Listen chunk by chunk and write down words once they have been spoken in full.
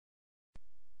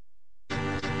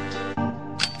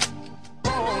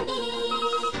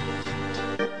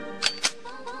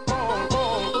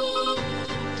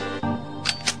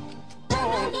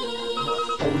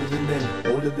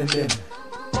them.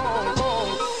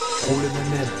 Older than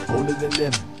them, older than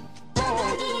them.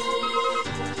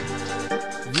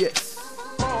 Yes.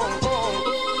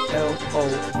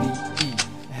 L.O.V.E.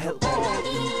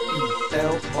 L.O.V.E.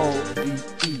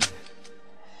 L.O.V.E.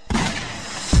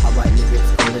 I write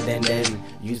lyrics older than them,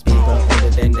 use paper older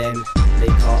than them. They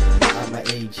can't at my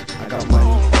age, I got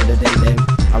money older than them.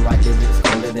 I write lyrics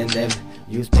older than them,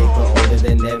 use paper older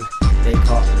than them. They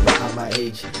can't at my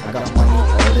age, I got money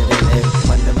older than them.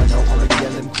 Fundamental, I'm a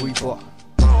yellow creeper.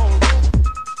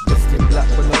 Dressed in black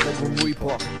but not the Grim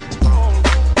Reaper.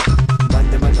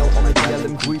 Fundamental, I'm a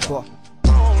yellow creeper.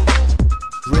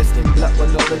 Dressed in black but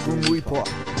not the Grim Reaper.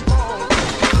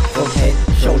 From head,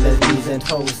 shoulders, knees and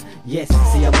toes. Yes,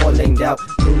 see I'm all linked out.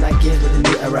 Blue Nike with a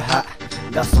new era hat.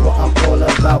 That's what I'm all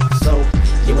about. So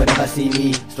you will never see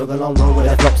me struggle on road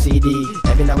with a drop CD.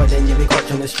 Every now and then you be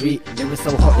caught on the street. It was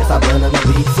so hot, yes I burn on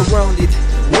the beat. Surrounded,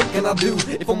 what can I do?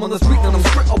 If I'm on the street then I'm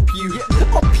straight up you.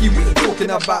 Up you, what you talking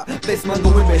about? Best man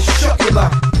going there, shut your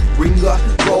back. Ringer,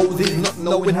 roses, not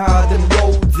knowing how them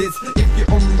roads is. If you're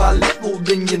on my level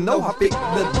then you know how big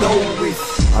the dough is.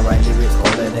 I write lyrics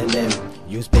older than them,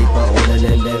 use paper older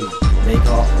than them. They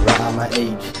can't right at my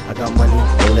age, I got money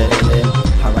older than them.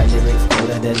 I write lyrics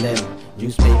older than them,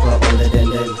 use paper older than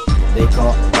them. They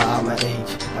can't right at my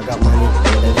age, I got money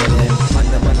older than them.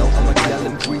 Fundamental, I'm a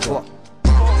yellow creeper.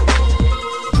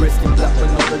 Dressed in black but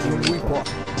not the Grim Reaper.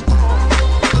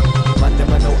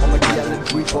 Fundamental, I'm a yellow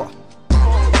creeper.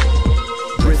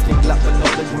 Dressed in black but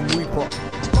not the Grim Reaper.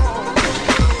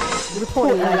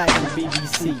 Reporting like the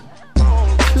BBC.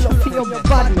 You lot think you're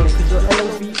bad man cause you're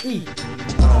L.O.V.E.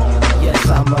 Yes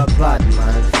I'm a bad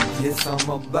man. Yes I'm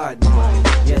a bad man.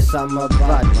 Yes I'm a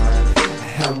bad man.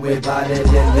 And we're badder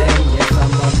than them. Yes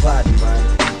I'm a bad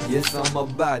man. Yes I'm a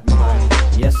bad man.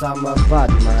 Yes I'm a bad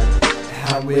man.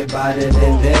 And we're badder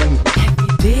than them.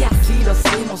 Every day I see the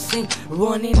same old thing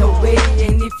running away.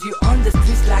 And if you on the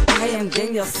streets like I am,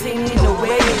 then you're singing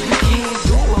away. You can't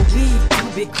do what we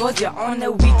do because you're on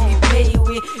a weekly pay.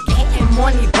 We're getting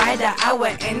money by the hour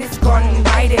and it's gone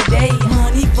by the day.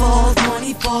 Money falls,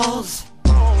 money falls.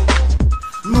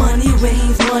 Money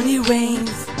rains, money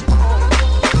rains.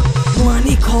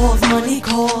 Money calls, money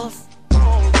calls.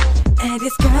 And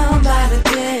it's gone by the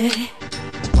day.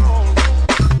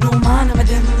 No man of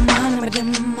them, man of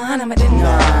them, man of them.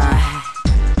 Nah.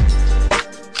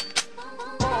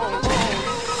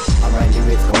 I write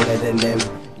lyrics older than them,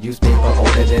 use paper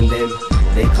older than them.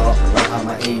 They can't right at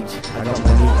my age, I got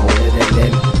money older than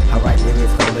them. I write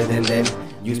lyrics older than them,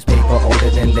 use paper older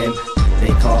than them. They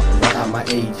can't right at my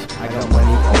age, I got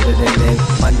money older than them.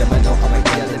 Fundamental, I'm a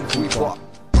yellow creeper.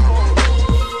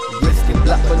 Dressed in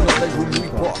black but not the Grim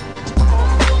Reaper.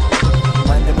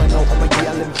 Fundamental, I'm a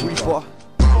yellow creeper.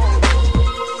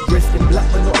 Dressed in black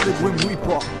but not the Grim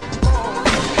Reaper.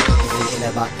 Thinking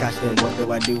about cash, then what do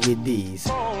I do with these?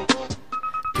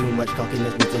 Too much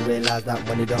cockiness me to realize that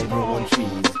money don't grow on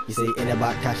trees. You say in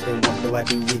about cash, then what do I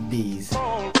do with these?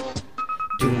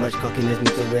 Too much cockiness me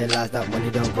to realize that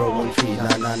money don't grow on trees.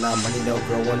 Nah, money don't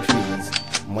grow on trees.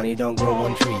 Money don't grow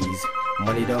on trees.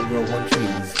 Money don't grow on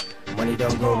trees. Money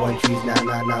don't grow on trees. Nah,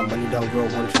 money don't grow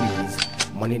on trees.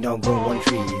 Money don't grow on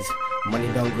trees.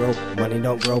 Money don't grow, money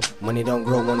don't grow, money don't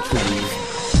grow on trees.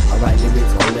 I write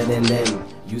lyrics older than them,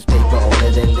 use paper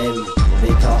older than them. They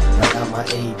can't right at my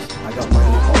age, I got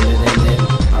money older than them.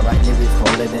 I write lyrics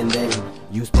older than them,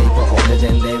 use paper older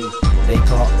than them. They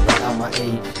can't right at my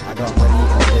age, I got money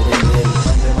older than them.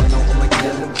 Fundamental, I'm a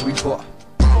yellow creeper.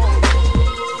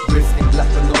 Dressed in black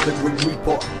but not the Grim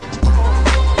Reaper.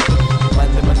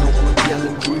 Fundamental, I'm a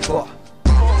yellow creeper.